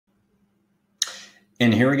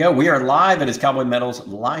And here we go. We are live. It is Cowboy Metals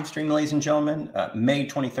live stream, ladies and gentlemen. May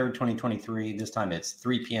 23rd, 2023. This time it's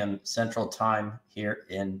 3 p.m. Central Time here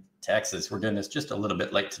in Texas. We're doing this just a little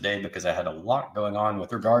bit late today because I had a lot going on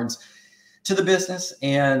with regards to the business.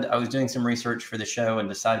 And I was doing some research for the show and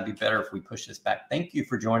decided it'd be better if we push this back. Thank you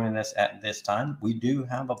for joining us at this time. We do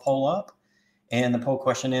have a poll up. And the poll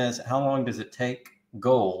question is, how long does it take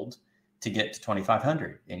gold to get to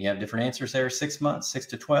 2,500? And you have different answers there. 6 months, 6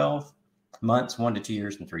 to 12 months, 1 to 2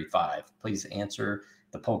 years, and 3 to 5. Please answer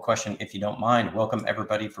the poll question if you don't mind. Welcome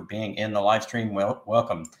everybody for being in the live stream.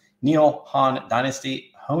 Welcome Neil, Han,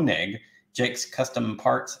 Dynasty, Honig, Jake's Custom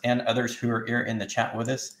Parts, and others who are here in the chat with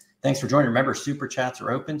us. Thanks for joining. Remember, super chats are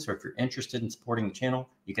open. So if you're interested in supporting the channel,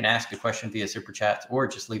 you can ask a question via super chats or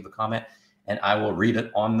just leave a comment and I will read it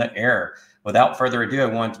on the air. Without further ado, I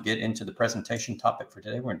want to get into the presentation topic for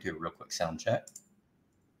today. We're going to do a real quick sound check.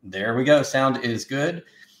 There we go. Sound is good.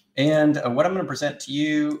 And what I'm going to present to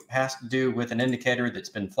you has to do with an indicator that's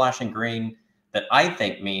been flashing green that I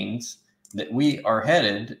think means that we are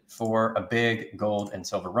headed for a big gold and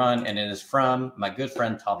silver run. And it is from my good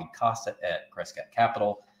friend Tavi Costa at Crescat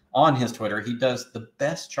Capital. On his Twitter, he does the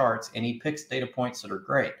best charts and he picks data points that are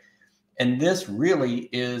great. And this really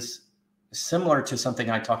is similar to something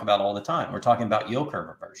I talk about all the time. We're talking about yield curve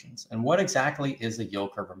inversions. And what exactly is a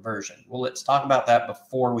yield curve inversion? Well, let's talk about that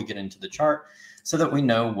before we get into the chart so that we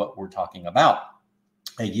know what we're talking about.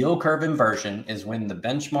 A yield curve inversion is when the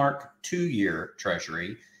benchmark 2-year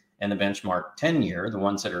treasury and the benchmark 10-year, the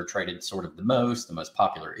ones that are traded sort of the most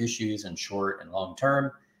popular issues in short and long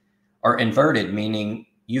term, are inverted, meaning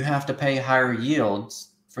you have to pay higher yields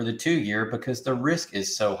for the 2-year because the risk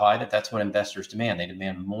is so high that that's what investors demand. They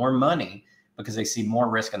demand more money because they see more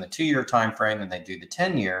risk in the 2-year time frame than they do the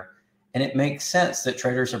 10-year. And it makes sense that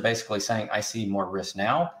traders are basically saying, I see more risk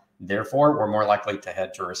now, therefore we're more likely to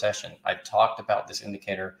head to a recession. I've talked about this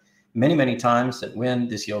indicator many, many times that when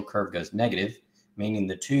this yield curve goes negative, meaning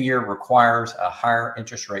the 2-year requires a higher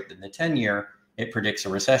interest rate than the 10-year, it predicts a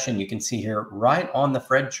recession. You can see here right on the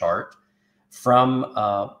Fed chart from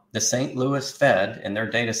the St. Louis Fed and their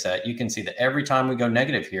data set, you can see that every time we go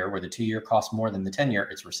negative here, where the 2-year costs more than the 10-year,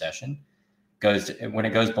 it's recession. When it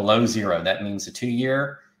goes below zero, that means the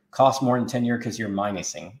 2-year costs more than 10-year because you're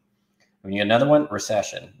minusing. When you get another one,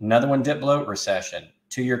 recession. Another one dip below, recession.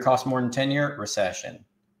 2-year costs more than 10-year, recession.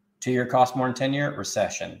 2-year costs more than 10-year,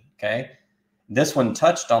 recession. Okay. This one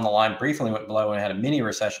touched on the line briefly, went below and had a mini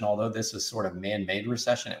recession, although this is sort of man-made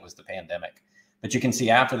recession. It was the pandemic. But you can see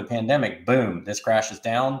after the pandemic, boom, this crashes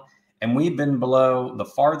down. And we've been below, the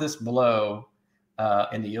farthest below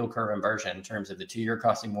in the yield curve inversion in terms of the 2-year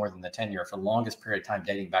costing more than the 10-year for the longest period of time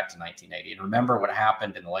dating back to 1980. And remember what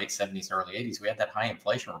happened in the late 70s and early 80s. We had that high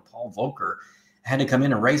inflation where Paul Volcker had to come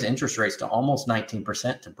in and raise interest rates to almost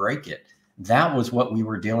 19% to break it. That was what we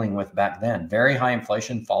were dealing with back then. Very high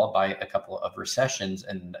inflation followed by a couple of recessions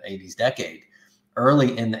in the 80s decade,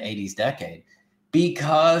 early in the 80s decade.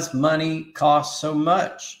 Because money costs so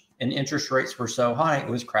much and interest rates were so high, it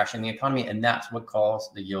was crashing the economy. And that's what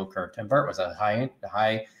caused the yield curve to invert, was a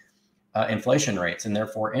high inflation rates and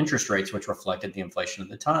therefore interest rates, which reflected the inflation of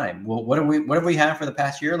the time. Well, what have we had for the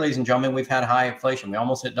past year, ladies and gentlemen? We've had high inflation. We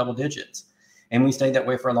almost hit double digits. And we stayed that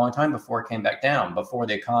way for a long time before it came back down, before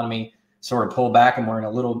the economy sort of pulled back and we're in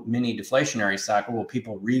a little mini deflationary cycle. Will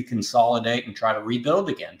people reconsolidate and try to rebuild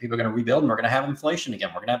again? People are going to rebuild and we're going to have inflation again.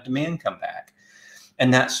 We're going to have demand come back.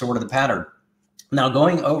 And that's sort of the pattern. Now,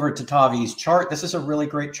 going over to Tavi's chart, this is a really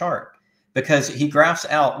great chart because he graphs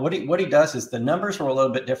out what he does is the numbers were a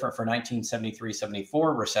little bit different for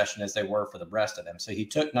 1973-74 recession as they were for the rest of them. So he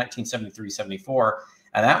took 1973-74,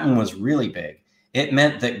 and that one was really big. It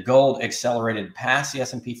meant that gold accelerated past the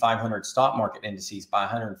S&P 500 stock market indices by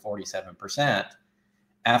 147%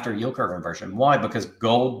 after yield curve inversion. Why? Because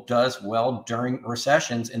gold does well during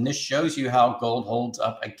recessions, and this shows you how gold holds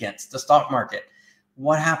up against the stock market.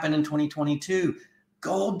 What happened in 2022?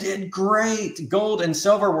 Gold did great. Gold and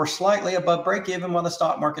silver were slightly above break even while the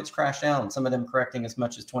stock markets crashed down, some of them correcting as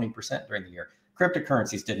much as 20% during the year.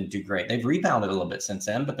 Cryptocurrencies didn't do great. They've rebounded a little bit since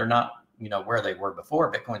then, but they're not, where they were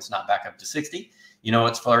before. Bitcoin's not back up to 60.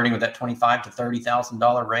 It's flirting with that $25,000 to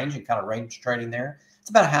 $30,000 range and kind of range trading there. It's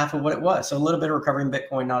about half of what it was. So a little bit of recovery in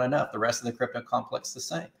Bitcoin, not enough. The rest of the crypto complex the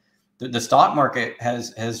same. The stock market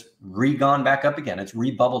has gone back up again. It's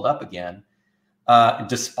rebubbled up again.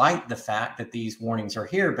 Despite the fact that these warnings are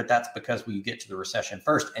here, but that's because we get to the recession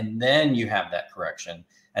first, and then you have that correction,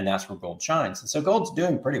 and that's where gold shines. And so gold's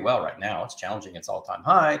doing pretty well right now. It's challenging its all-time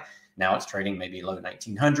high. Now it's trading maybe low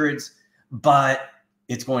 1900s, but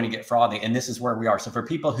it's going to get frothy. And this is where we are. So for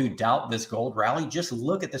people who doubt this gold rally, just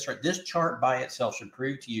look at this chart. This chart by itself should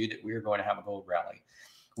prove to you that we're going to have a gold rally.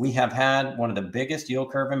 We have had one of the biggest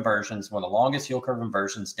yield curve inversions, one of the longest yield curve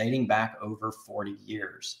inversions dating back over 40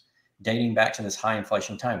 years, dating back to this high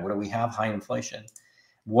inflation time. What do we have? High inflation.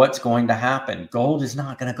 What's going to happen? Gold is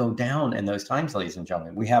not going to go down in those times, ladies and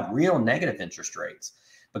gentlemen. We have real negative interest rates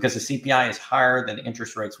because the CPI is higher than the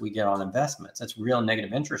interest rates we get on investments. That's real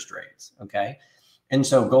negative interest rates, okay? And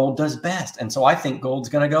so gold does best. And so I think gold's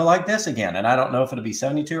going to go like this again. And I don't know if it'll be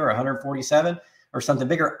 72 or 147 or something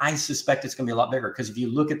bigger. I suspect it's going to be a lot bigger because if you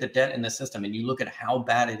look at the debt in the system and you look at how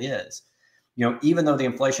bad it is, you know, even though the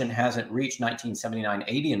inflation hasn't reached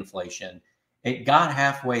 1979-80 inflation, it got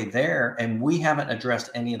halfway there and we haven't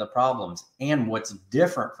addressed any of the problems. And what's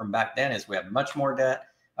different from back then is we have much more debt,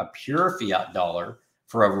 a pure fiat dollar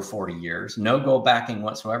for over 40 years, no gold backing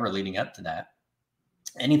whatsoever leading up to that,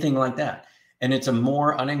 anything like that. And it's a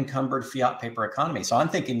more unencumbered fiat paper economy. So I'm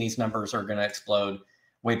thinking these numbers are going to explode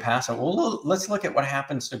way past it. Well, let's look at what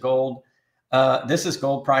happens to gold. This is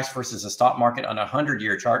gold price versus the stock market on a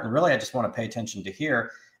 100-year chart. And really, I just want to pay attention to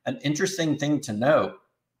here. An interesting thing to note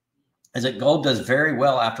is that gold does very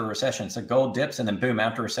well after a recession. So gold dips and then boom,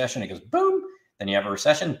 after a recession, it goes boom. Then you have a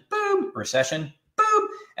recession, boom, recession, boom.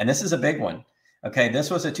 And this is a big one. Okay,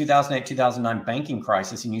 this was a 2008-2009 banking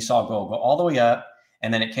crisis, and you saw gold go all the way up,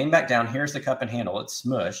 and then it came back down. Here's the cup and handle. It's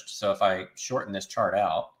smushed. So if I shorten this chart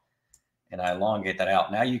out and I elongate that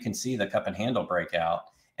out, now you can see the cup and handle breakout.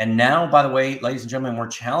 And now, by the way, ladies and gentlemen, we're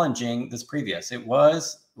challenging this previous. It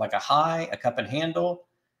was like a high, a cup and handle.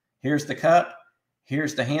 Here's the cup.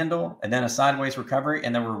 Here's the handle, and then a sideways recovery,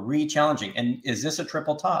 and then we're re-challenging. And is this a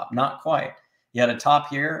triple top? Not quite. You had a top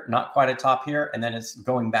here, not quite a top here, and then it's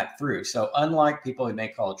going back through. So unlike people who may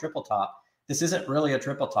call a triple top, this isn't really a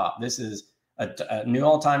triple top. This is a new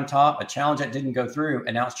all-time top, a challenge that didn't go through,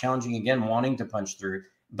 and now it's challenging again, wanting to punch through,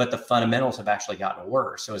 but the fundamentals have actually gotten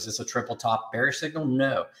worse. So is this a triple top bearish signal?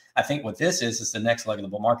 No. I think what this is the next leg of the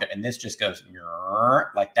bull market, and this just goes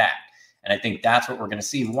like that. And I think that's what we're going to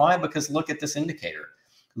see. Why? Because look at this indicator.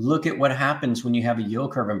 Look at what happens when you have a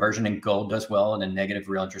yield curve inversion and gold does well in a negative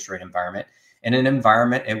real interest rate environment. In an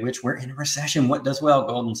environment in which we're in a recession, what does well?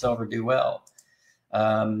 Gold and silver do well.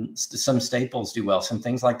 Some staples do well. Some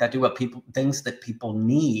things like that do well. Things that people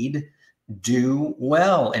need do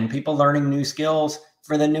well. And people learning new skills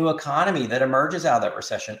for the new economy that emerges out of that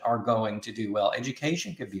recession are going to do well.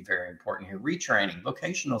 Education could be very important here. Retraining,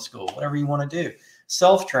 vocational school, whatever you want to do.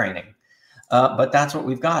 Self-training. But that's what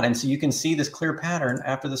we've got. And so you can see this clear pattern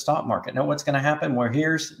after the stock market. Now, what's going to happen? Well,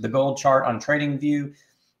 here's the gold chart on TradingView.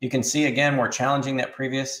 You can see, again, we're challenging that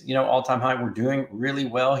previous, all-time high. We're doing really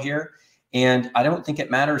well here. And I don't think it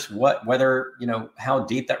matters whether, how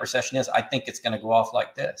deep that recession is. I think it's going to go off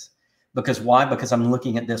like this. Because why? Because I'm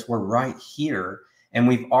looking at this. We're right here. And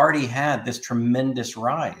we've already had this tremendous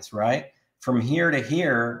rise, right? From here to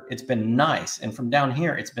here, it's been nice. And from down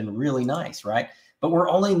here, it's been really nice, right? But we're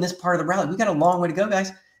only in this part of the rally. We got a long way to go,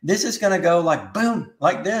 guys. This is going to go like boom,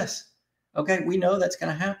 like this. Okay, we know that's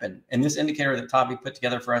going to happen. And this indicator that Tavi put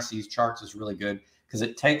together for us, these charts, is really good because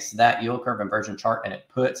it takes that yield curve inversion chart and it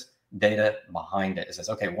puts data behind it. It says,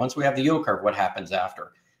 okay, once we have the yield curve, what happens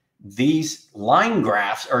after? These line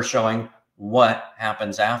graphs are showing what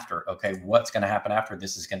happens after. Okay, what's going to happen after?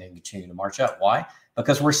 This is going to continue to march up. Why?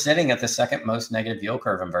 Because we're sitting at the second most negative yield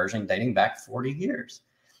curve inversion dating back 40 years.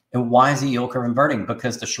 And why is the yield curve inverting?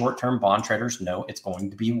 Because the short-term bond traders know it's going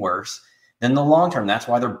to be worse than the long-term. That's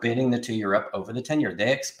why they're bidding the 2-year up over the 10-year.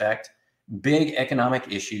 They expect big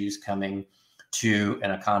economic issues coming to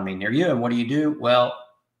an economy near you. And what do? Well,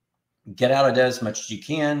 get out of debt as much as you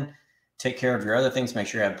can. Take care of your other things. Make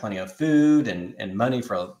sure you have plenty of food and money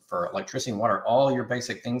for electricity and water, all your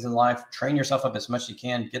basic things in life. Train yourself up as much as you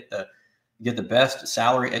can. Get the best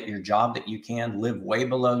salary at your job that you can, live way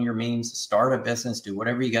below your means, start a business, do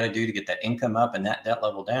whatever you got to do to get that income up and that debt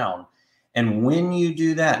level down. And when you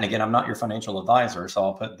do that, and again, I'm not your financial advisor, so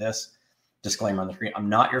I'll put this disclaimer on the screen. I'm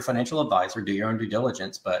not your financial advisor. Do your own due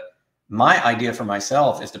diligence. But my idea for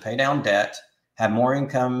myself is to pay down debt, have more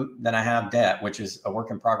income than I have debt, which is a work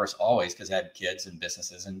in progress always because I had kids and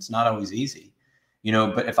businesses, and it's not always easy.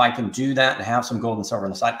 But if I can do that and have some gold and silver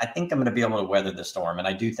on the side, I think I'm going to be able to weather the storm. And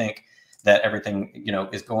I do think that everything,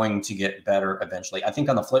 is going to get better eventually. I think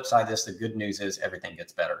on the flip side of this, the good news is everything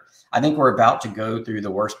gets better. I think we're about to go through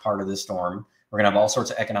the worst part of the storm. We're going to have all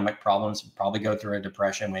sorts of economic problems, probably go through a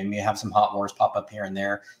depression. We may have some hot wars pop up here and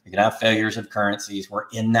there. You're going to have failures of currencies. We're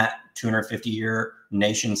in that 250-year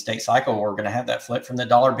nation state cycle. We're going to have that flip from the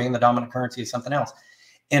dollar being the dominant currency to something else.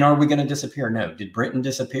 And are we going to disappear? No. Did Britain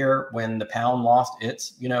disappear when the pound lost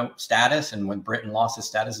its, status, and when Britain lost its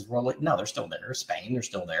status as world? No, they're still there. Spain, they're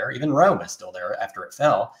still there. Even Rome is still there after it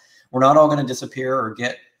fell. We're not all going to disappear or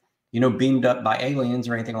get, beamed up by aliens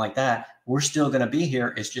or anything like that. We're still going to be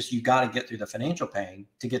here. It's just you got to get through the financial pain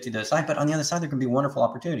to get to the other side. But on the other side, there can be wonderful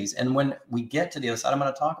opportunities. And when we get to the other side, I'm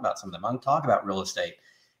going to talk about some of them. I'm going to talk about real estate,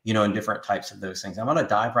 and different types of those things. I'm going to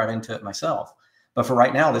dive right into it myself. But for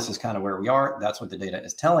right now, this is kind of where we are. That's what the data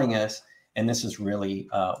is telling us. And this is really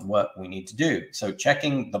what we need to do. So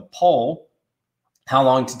checking the poll, how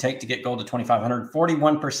long to take to get gold to 2,500,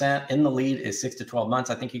 41% in the lead is 6 to 12 months.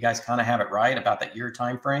 I think you guys kind of have it right about that year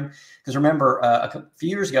time frame. Because remember, a few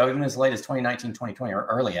years ago, even as late as 2019, 2020, or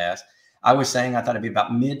early as, I was saying I thought it'd be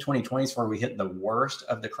about mid-2020s where we hit the worst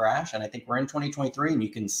of the crash. And I think we're in 2023, and you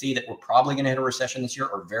can see that we're probably going to hit a recession this year,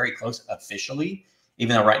 or very close officially.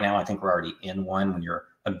 Even though right now I think we're already in one. When you're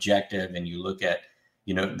objective and you look at,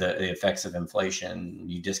 the effects of inflation,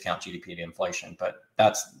 you discount GDP to inflation. But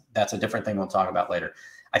that's a different thing we'll talk about later.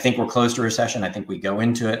 I think we're close to recession. I think we go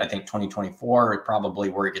into it. I think 2024 is probably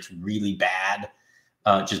where it gets really bad,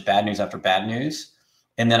 just bad news after bad news.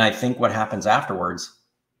 And then I think what happens afterwards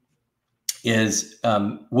is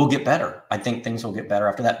we'll get better. I think things will get better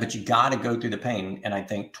after that, but you got to go through the pain. And I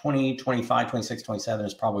think 2025, 26, 27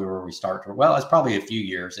 is probably where we start to, well, it's probably a few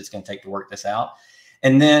years it's going to take to work this out.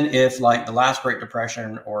 And then if like the last Great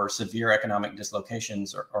Depression or severe economic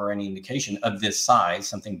dislocations or any indication of this size,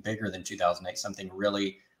 something bigger than 2008, something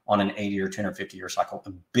really on an 80 or 10 or 50 year cycle, a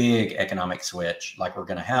big economic switch like we're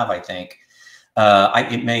going to have, I think,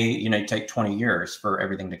 it may, take 20 years for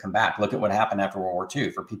everything to come back. Look at what happened after World War II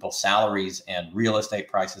for people's salaries and real estate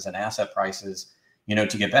prices and asset prices,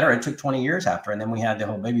 to get better. It took 20 years after. And then we had the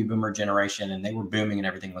whole baby boomer generation, and they were booming and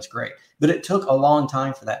everything was great. But it took a long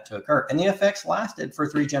time for that to occur. And the effects lasted for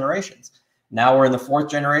 3 generations. Now we're in the 4th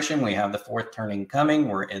generation. We have the 4th turning coming.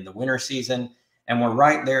 We're in the winter season, and we're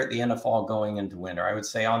right there at the end of fall going into winter. I would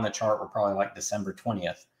say on the chart, we're probably like December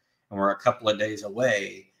 20th, and we're a couple of days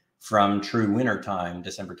away from true winter time.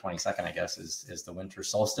 December 22nd, I guess, is the winter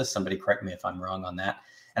solstice. Somebody correct me if I'm wrong on that.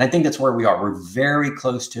 And I think that's where we are. We're very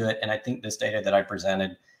close to it. And I think this data that I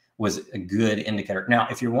presented was a good indicator. Now,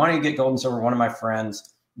 if you're wanting to get gold and silver, one of my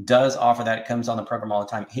friends does offer that. It comes on the program all the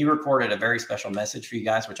time. He recorded a very special message for you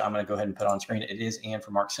guys, which I'm going to go ahead and put on screen. It is Ian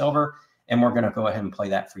from Ark Silver, and we're going to go ahead and play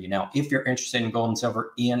that for you. Now, if you're interested in gold and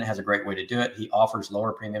silver, Ian has a great way to do it. He offers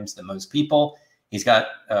lower premiums than most people. He's got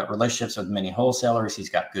relationships with many wholesalers. He's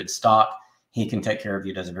got good stock. He can take care of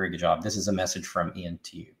you, does a very good job. This is a message from Ian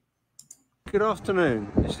to you. Good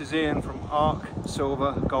afternoon. This is Ian from Ark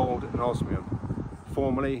Silver, Gold and Osmium.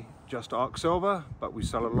 Formerly just Ark Silver, but we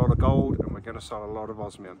sell a lot of gold and we're going to sell a lot of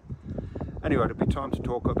osmium. Anyway, it'll be time to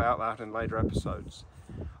talk about that in later episodes.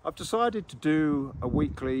 I've decided to do a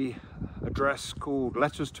weekly address called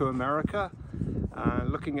Letters to America,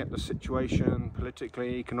 looking at the situation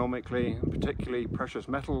politically, economically, and particularly precious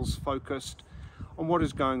metals focused on what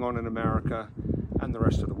is going on in America and the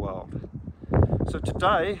rest of the world. So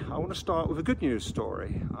today I want to start with a good news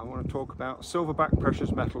story. I want to talk about silverback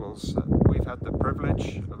precious metals. We've had the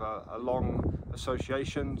privilege of a long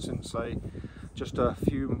association since just a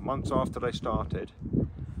few months after they started.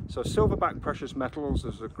 So Silverback Precious Metals,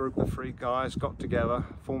 as a group of 3 guys got together,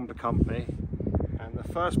 formed a company, and the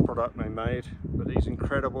first product they made were these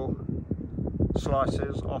incredible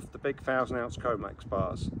slices off the big 1,000-ounce COMEX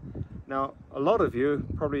bars. Now, a lot of you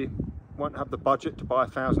probably won't have the budget to buy a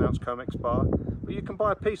 1,000-ounce COMEX bar, but you can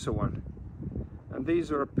buy a piece of one. And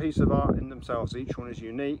these are a piece of art in themselves. Each one is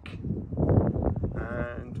unique,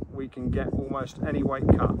 and we can get almost any weight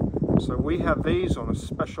cut. So we have these on a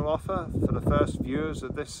special offer for the first viewers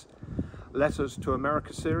of this Letters to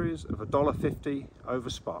America series of $1.50 over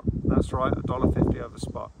spot. That's right, $1.50 over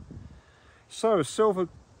spot. So as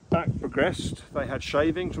Silverback progressed, they had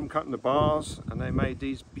shavings from cutting the bars, and they made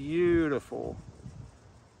these beautiful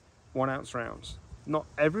 1-ounce rounds. Not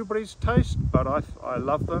everybody's taste, but I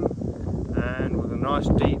love them, and with a nice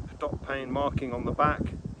deep dot pane marking on the back,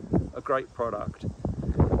 a great product.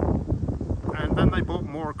 And then they bought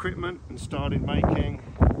more equipment and started making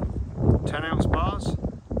 10-ounce bars.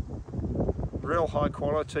 Real high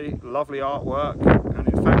quality, lovely artwork, and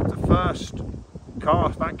in fact the first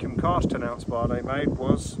vacuum cast 10-ounce bar they made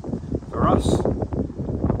was for us.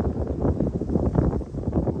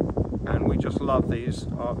 And we just love these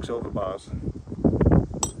Ark Silver bars.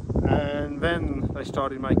 And then they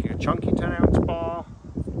started making a chunky 10-ounce bar,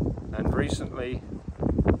 and recently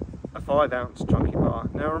a 5-ounce chunky bar.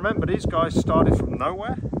 Now remember, these guys started from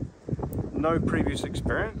nowhere, no previous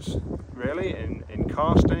experience really in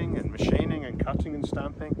casting and machining and cutting and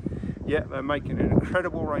stamping, yet they're making an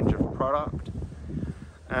incredible range of product,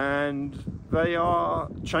 and they are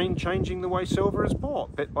changing the way silver is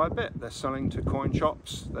bought bit by bit. They're selling to coin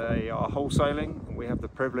shops, they are wholesaling, and we have the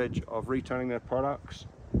privilege of retailing their products.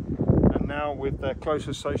 And now with their close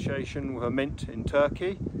association with a mint in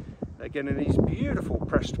Turkey, they're getting these beautiful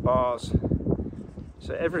pressed bars.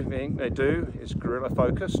 So everything they do is guerrilla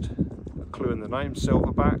focused, a clue in the name,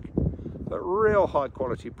 silverback, but real high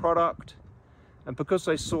quality product. And because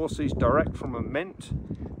they source these direct from a mint,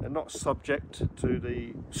 they're not subject to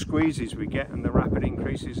the squeezes we get and the rapid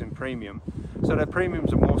increases in premium. So their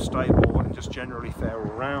premiums are more stable and just generally fair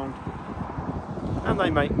all round. And they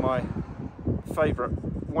make my favourite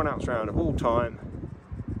 1 ounce round of all time,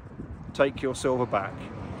 take your silver back.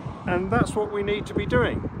 And that's what we need to be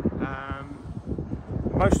doing.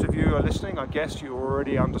 Most of you are listening, I guess you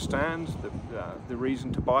already understand the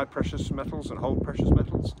reason to buy precious metals and hold precious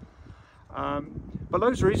metals. But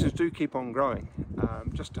those reasons do keep on growing.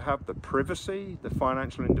 Just to have the privacy, the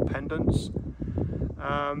financial independence,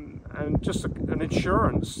 and just an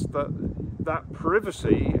insurance that that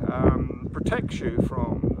privacy protects you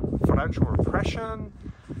from financial repression,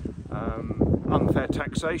 unfair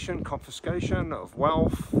taxation, confiscation of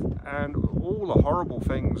wealth, and all the horrible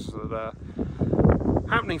things that are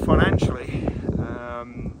happening financially.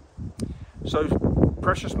 So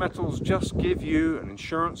precious metals just give you an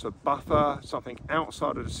insurance, a buffer, something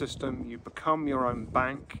outside of the system. You become your own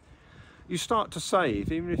bank. You start to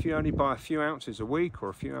save, even if you only buy a few ounces a week or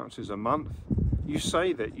a few ounces a month. You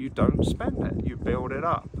save it, you don't spend it, you build it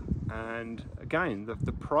up. And again,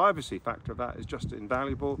 the privacy factor of that is just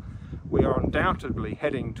invaluable. We are undoubtedly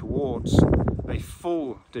heading towards a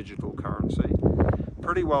full digital currency.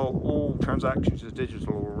 Pretty well all transactions are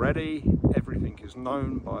digital already. Everything is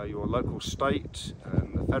known by your local state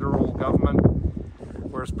and the federal government.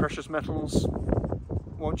 Whereas precious metals,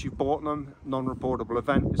 once you've bought them, non-reportable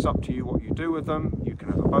event, it's up to you what you do with them. You can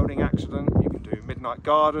have a boating accident, you can do midnight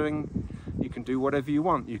gardening, you can do whatever you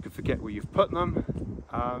want. You can forget where you've put them.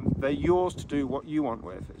 They're yours to do what you want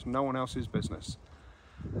with. It's no one else's business.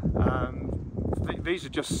 These are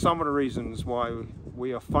just some of the reasons why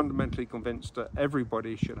we are fundamentally convinced that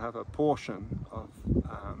everybody should have a portion of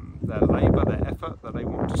their labour, their effort that they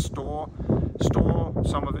want to store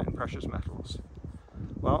some of it in precious metals.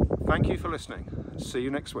 Well, thank you for listening. See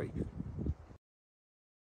you next week.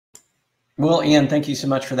 Well, Ian, thank you so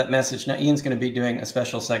much for that message. Now, Ian's going to be doing a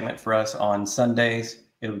special segment for us on Sundays.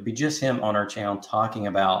 It'll be just him on our channel talking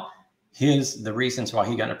about the reasons why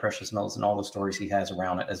he got into precious metals and all the stories he has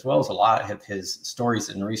around it, as well as a lot of his stories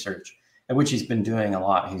and research, at which he's been doing a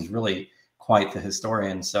lot. He's really quite the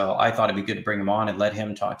historian. So I thought it'd be good to bring him on and let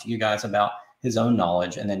him talk to you guys about his own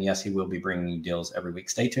knowledge. And then, yes, he will be bringing you deals every week.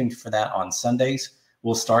 Stay tuned for that on Sundays.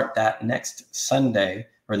 We'll start that next Sunday,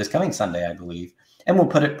 or this coming Sunday, I believe. And we'll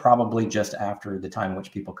put it probably just after the time in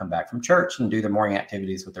which people come back from church and do their morning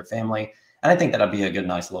activities with their family. And I think that'll be a good,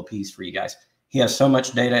 nice little piece for you guys. He has so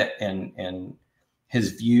much data, and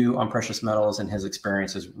his view on precious metals and his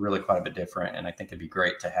experience is really quite a bit different. And I think it'd be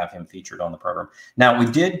great to have him featured on the program. Now, we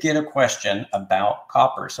did get a question about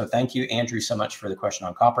copper. So thank you, Andrew, so much for the question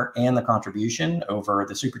on copper and the contribution over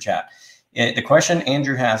the super chat. The question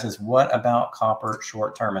Andrew has is, what about copper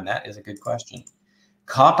short term? And that is a good question.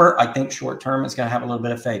 Copper, I think short term is going to have a little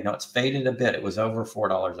bit of fade. No, it's faded a bit. It was over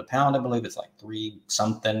 $4 a pound. I believe it's like 3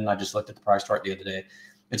 something. I just looked at the price chart the other day.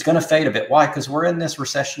 It's going to fade a bit. Why? Because we're in this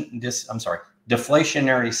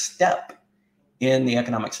deflationary step in the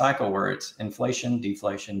economic cycle where it's inflation,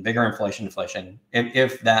 deflation, bigger inflation, deflation,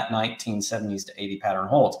 if that 1970s to 80 pattern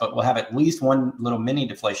holds. But we'll have at least one little mini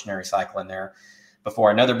deflationary cycle in there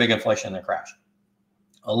before another big inflation and then crash.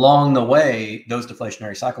 Along the way, those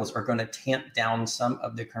deflationary cycles are going to tamp down some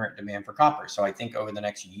of the current demand for copper. So I think over the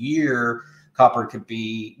next year, copper could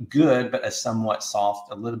be good, but a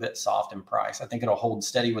little bit soft in price. I think it'll hold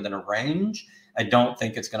steady within a range. I don't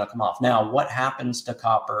think it's going to come off. Now, what happens to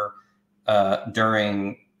copper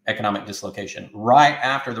during economic dislocation? Right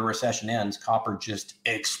after the recession ends, copper just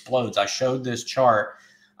explodes. I showed this chart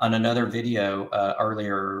on another video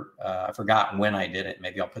earlier. I forgot when I did it.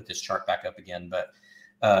 Maybe I'll put this chart back up again, but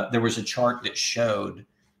there was a chart that showed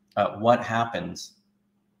what happens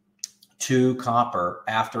to copper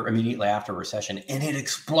immediately after recession, and it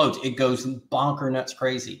explodes. It goes bonker nuts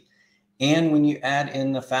crazy. And when you add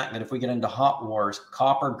in the fact that if we get into hot wars,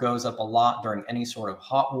 copper goes up a lot during any sort of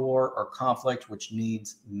hot war or conflict, which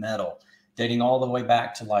needs metal. Dating all the way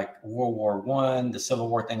back to like World War I, the Civil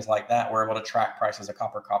War, things like that, we're able to track prices of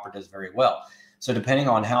copper. Copper does very well. So depending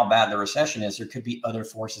on how bad the recession is, there could be other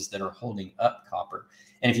forces that are holding up copper.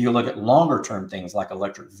 And if you look at longer term things like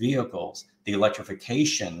electric vehicles, the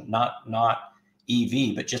electrification, not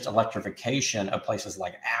EV, but just electrification of places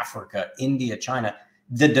like Africa, India, China,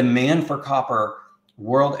 the demand for copper,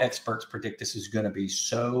 world experts predict this is going to be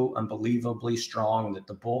so unbelievably strong that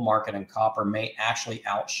the bull market in copper may actually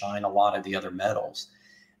outshine a lot of the other metals.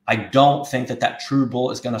 I don't think that true bull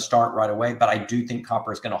is going to start right away, but I do think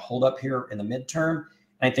copper is going to hold up here in the midterm.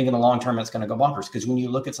 And I think in the long term, it's going to go bonkers, because when you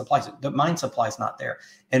look at supplies, the mine supply is not there.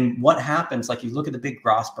 And what happens, like you look at the big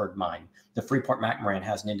Grasberg mine, the Freeport-McMoRan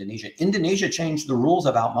has in Indonesia. Indonesia changed the rules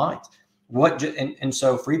about mines. And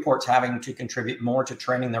so Freeport's having to contribute more to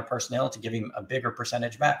training their personnel to give him a bigger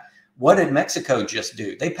percentage back. What did Mexico just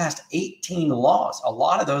do? They passed 18 laws, a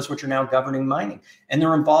lot of those which are now governing mining, and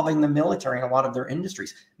they're involving the military in a lot of their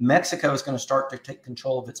industries. Mexico is going to start to take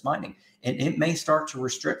control of its mining, and it may start to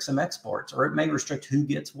restrict some exports, or it may restrict who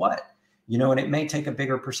gets what, and it may take a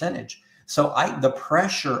bigger percentage. So the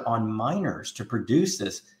pressure on miners to produce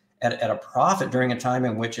this at a profit during a time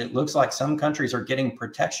in which it looks like some countries are getting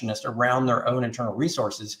protectionist around their own internal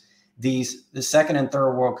resources, the second and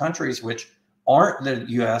third world countries, which aren't the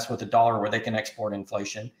U.S. with a dollar where they can export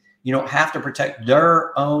inflation, have to protect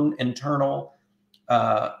their own internal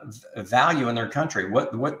value in their country,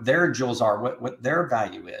 what their jewels are, what their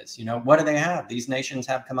value is. What do they have? These nations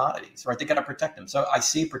have commodities, right? They got to protect them. So I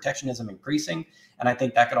see protectionism increasing, and I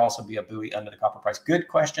think that could also be a buoy under the copper price. Good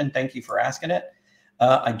question. Thank you for asking it.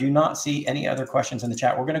 I do not see any other questions in the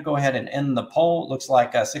chat. We're going to go ahead and end the poll. Looks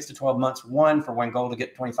like 6 to 12 months, for when gold to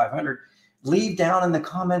get 2,500. Leave down in the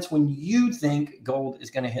comments when you think gold is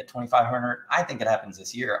going to hit 2,500. I think it happens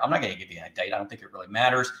this year. I'm not going to give you a date. I don't think it really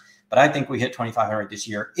matters, but I think we hit 2,500 this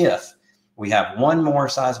year if we have one more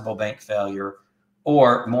sizable bank failure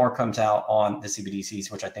or more comes out on the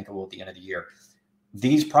CBDCs, which I think it will at the end of the year.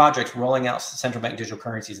 These projects rolling out central bank digital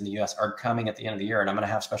currencies in the US are coming at the end of the year, and I'm going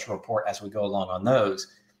to have a special report as we go along on those.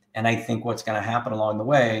 And I think what's going to happen along the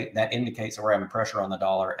way, that indicates that we're having pressure on the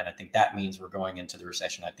dollar. And I think that means we're going into the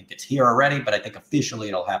recession. I think it's here already, but I think officially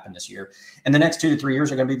it'll happen this year. And the next 2 to 3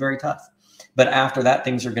 years are going to be very tough. But after that,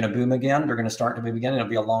 things are going to boom again. They're going to start to boom again. It'll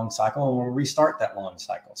be a long cycle, and we'll restart that long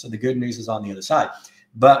cycle. So the good news is on the other side,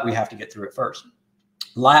 but we have to get through it first.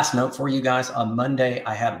 Last note for you guys, on Monday,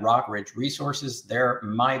 I had Rockridge Resources. They're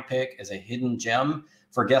my pick as a hidden gem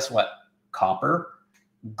for, guess what? Copper,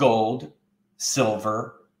 gold,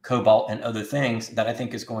 silver, cobalt, and other things that I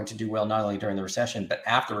think is going to do well, not only during the recession, but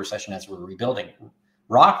after recession as we're rebuilding.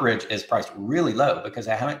 Rockridge is priced really low because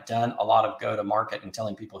I haven't done a lot of go to market and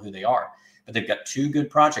telling people who they are, but they've got 2 good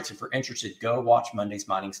projects. If you're interested, go watch Monday's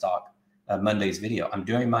Mining Stock Monday's video. I'm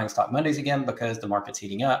doing Mining Stock Mondays again because the market's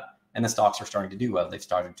heating up and the stocks are starting to do well. They've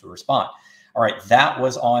started to respond. All right, that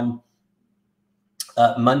was on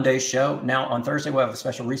Monday's show. Now on Thursday, we'll have a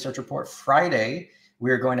special research report. Friday,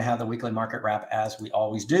 we're going to have the weekly market wrap as we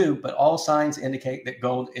always do, but all signs indicate that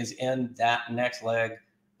gold is in that next leg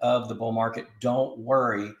of the bull market. Don't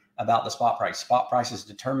worry about the spot price. Spot price is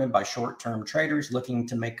determined by short-term traders looking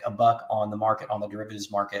to make a buck on the market, on the derivatives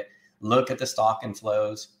market. Look at the stock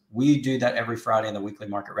inflows. We do that every Friday in the weekly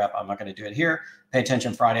market wrap. I'm not going to do it here. Pay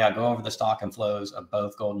attention Friday. I go over the stock inflows of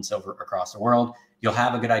both gold and silver across the world. You'll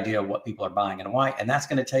have a good idea of what people are buying and why, and that's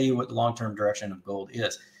going to tell you what the long-term direction of gold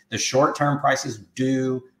is. The short-term prices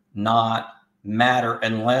do not matter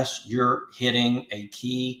unless you're hitting a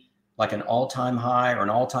key like an all-time high or an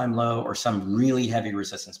all-time low or some really heavy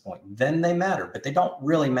resistance point. Then they matter, but they don't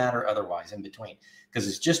really matter otherwise in between, because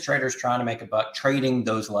it's just traders trying to make a buck trading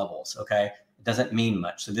those levels, okay? It doesn't mean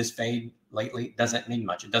much. So this fade lately doesn't mean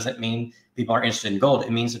much. It doesn't mean people are interested in gold.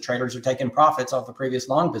 It means the traders are taking profits off the previous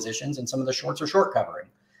long positions and some of the shorts are short covering.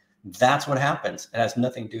 That's what happens. It has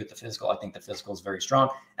nothing to do with the physical. I think the physical is very strong.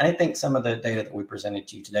 And I think some of the data that we presented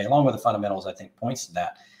to you today, along with the fundamentals, I think points to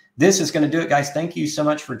that. This is going to do it, guys. Thank you so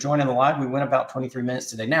much for joining the live. We went about 23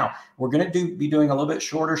 minutes today. Now, we're going to be doing a little bit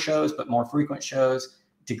shorter shows, but more frequent shows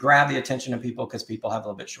to grab the attention of people, because people have a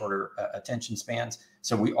little bit shorter attention spans.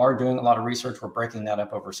 So we are doing a lot of research. We're breaking that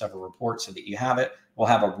up over several reports so that you have it. We'll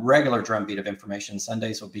have a regular drumbeat of information.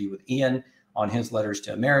 Sundays will be with Ian on his letters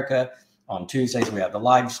to America. On Tuesdays, we have the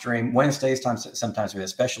live stream. Wednesdays, sometimes we have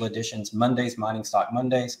special editions. Mondays, Mining Stock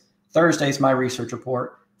Mondays. Thursdays, my research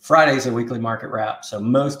report. Fridays, a weekly market wrap. So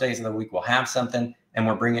most days of the week we'll have something, and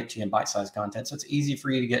we'll bring it to you in bite-sized content. So it's easy for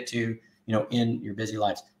you to get to, in your busy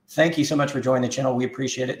lives. Thank you so much for joining the channel. We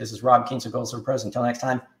appreciate it. This is Rob Kienzle, Gold Silver Pros. Until next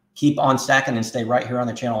time, keep on stacking and stay right here on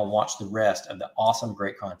the channel and watch the rest of the awesome,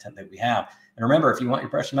 great content that we have. And remember, if you want your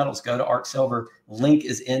precious metals, go to ARC Silver. Link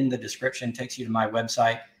is in the description, takes you to my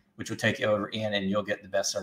website, which will take you over in, and you'll get the best service.